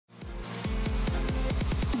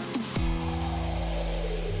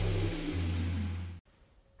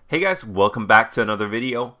Hey guys, welcome back to another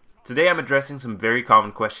video. Today I'm addressing some very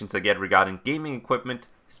common questions I get regarding gaming equipment,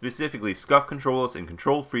 specifically Scuf controllers and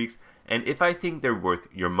KontrolFreeks, and if I think they're worth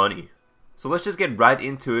your money. So let's just get right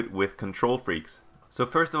into it with KontrolFreeks. So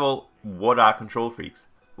first of all, what are KontrolFreeks?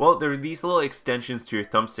 Well, they're these little extensions to your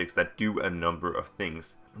thumbsticks that do a number of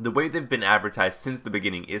things. The way they've been advertised since the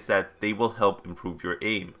beginning is that they will help improve your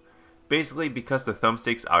aim. Basically, because the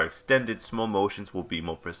thumbsticks are extended, small motions will be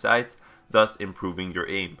more precise, thus improving your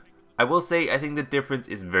aim. I will say I think the difference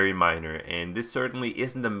is very minor, and this certainly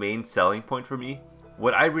isn't the main selling point for me.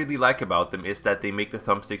 What I really like about them is that they make the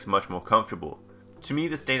thumbsticks much more comfortable. To me,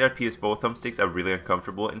 the standard PS4 thumbsticks are really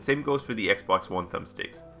uncomfortable, and same goes for the Xbox One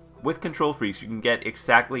thumbsticks. With KontrolFreeks, you can get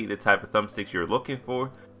exactly the type of thumbsticks you're looking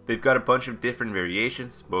for. They've got a bunch of different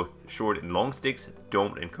variations, both short and long sticks,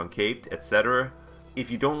 domed and concaved, etc. If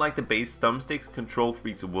you don't like the base thumbsticks,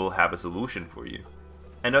 KontrolFreeks will have a solution for you.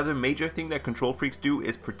 Another major thing that KontrolFreeks do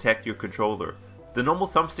is protect your controller. The normal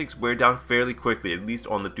thumbsticks wear down fairly quickly, at least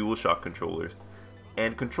on the DualShock controllers,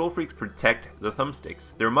 and KontrolFreeks protect the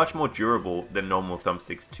thumbsticks. They're much more durable than normal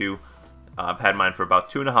thumbsticks too. I've had mine for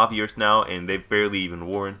about 2.5 years now, and they've barely even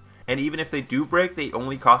worn. And even if they do break, they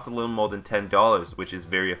only cost a little more than $10, which is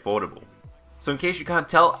very affordable. So in case you can't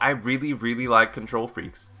tell, I really like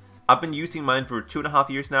KontrolFreeks. I've been using mine for 2.5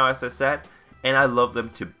 years now, as I said, and I love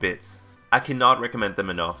them to bits. I cannot recommend them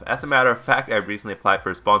enough. As a matter of fact, I recently applied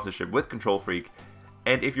for a sponsorship with KontrolFreek,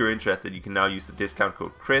 and if you're interested, you can now use the discount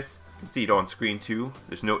code KRIS. You can see it on screen too,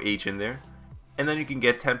 there's no H in there. And then you can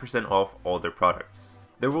get 10% off all their products.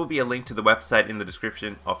 There will be a link to the website in the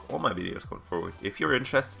description of all my videos going forward, if you're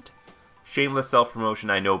interested. Shameless self-promotion,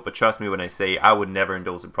 I know, but trust me when I say I would never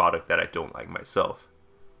endorse a product that I don't like myself.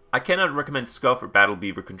 I cannot recommend Scuf or Battle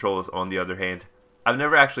Beaver controllers on the other hand. I've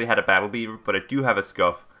never actually had a Battle Beaver, but I do have a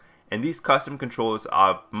Scuf. And these custom controllers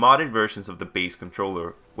are modded versions of the base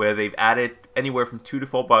controller, where they've added anywhere from 2 to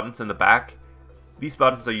 4 buttons in the back. These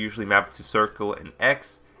buttons are usually mapped to circle and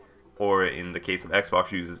X, or in the case of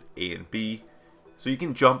Xbox uses A and B. So you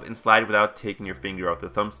can jump and slide without taking your finger off the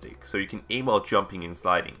thumbstick, so you can aim while jumping and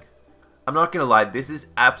sliding. I'm not gonna lie, this is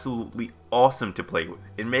absolutely awesome to play with.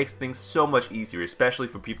 It makes things so much easier, especially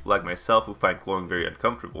for people like myself who find clawing very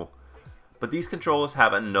uncomfortable. But these controllers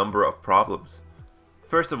have a number of problems.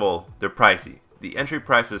 First of all, they're pricey. The entry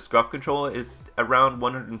price for the Scuf controller is around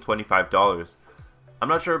 $125. I'm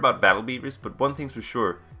not sure about Battle Beavers, but one thing's for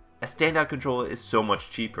sure, a standout controller is so much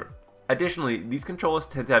cheaper. Additionally, these controllers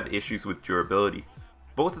tend to have issues with durability.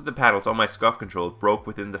 Both of the paddles on my Scuf controller broke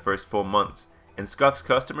within the first 4 months, and Scuf's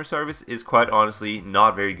customer service is quite honestly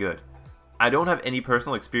not very good. I don't have any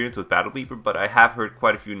personal experience with Battle Beaver, but I have heard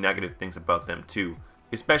quite a few negative things about them too,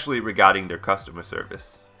 especially regarding their customer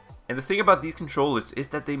service. And the thing about these controllers is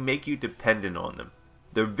that they make you dependent on them.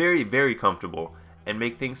 They're very comfortable and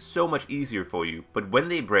make things so much easier for you, but when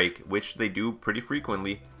they break, which they do pretty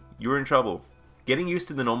frequently, you're in trouble. Getting used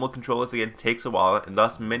to the normal controllers again takes a while, and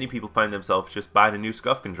thus many people find themselves just buying a new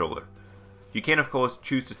Scuf controller. You can of course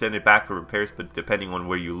choose to send it back for repairs, but depending on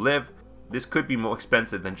where you live, this could be more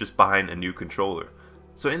expensive than just buying a new controller.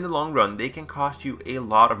 So in the long run, they can cost you a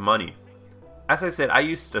lot of money. As I said, I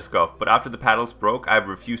used a Scuf, but after the paddles broke, I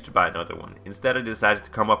refused to buy another one. Instead, I decided to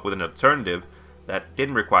come up with an alternative that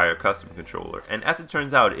didn't require a custom controller. And as it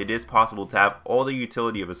turns out, it is possible to have all the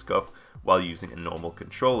utility of a Scuf while using a normal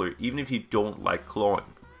controller, even if you don't like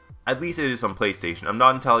clawing. At least it is on PlayStation. I'm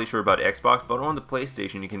not entirely sure about Xbox, but on the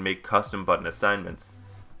PlayStation you can make custom button assignments.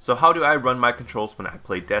 So how do I run my controls when I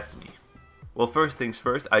play Destiny? Well, first things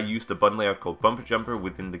first, I use the button layout called Bumper Jumper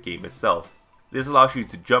within the game itself. This allows you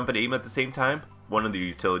to jump and aim at the same time, one of the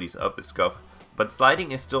utilities of the Scuf, but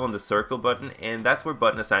sliding is still on the circle button, and that's where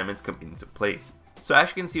button assignments come into play. So as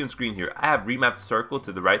you can see on screen here, I have remapped circle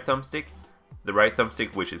to the right thumbstick. The right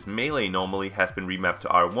thumbstick, which is melee normally, has been remapped to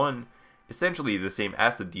R1, essentially the same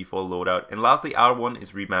as the default loadout, and lastly R1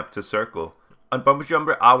 is remapped to circle. On Bumper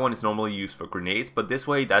Jumper, R1 is normally used for grenades, but this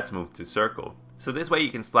way that's moved to circle. So this way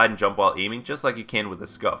you can slide and jump while aiming just like you can with the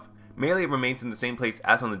Scuf. Melee remains in the same place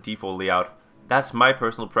as on the default layout. That's my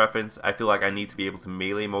personal preference. I feel like I need to be able to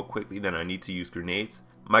melee more quickly than I need to use grenades.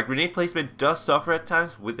 My grenade placement does suffer at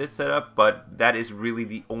times with this setup, but that is really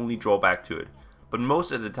the only drawback to it. But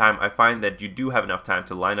most of the time I find that you do have enough time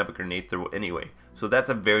to line up a grenade throw anyway, so that's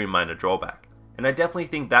a very minor drawback. And I definitely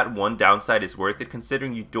think that one downside is worth it,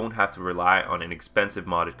 considering you don't have to rely on an expensive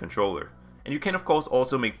modded controller. And you can of course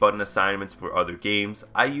also make button assignments for other games.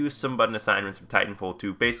 I use some button assignments for Titanfall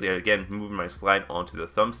 2, basically again moving my slide onto the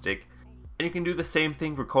thumbstick. And you can do the same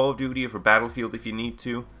thing for Call of Duty or for Battlefield if you need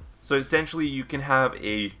to. So essentially you can have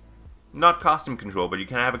a, not custom control, but you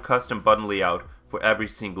can have a custom button layout for every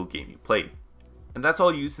single game you play. And that's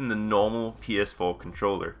all using the normal PS4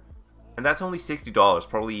 controller. And that's only $60,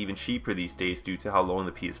 probably even cheaper these days due to how long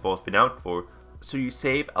the PS4 has been out for, so you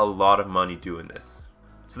save a lot of money doing this.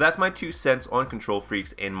 So that's my 2 cents on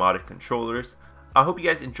KontrolFreeks and modded controllers. I hope you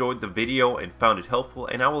guys enjoyed the video and found it helpful,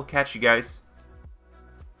 and I will catch you guys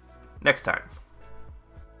next time.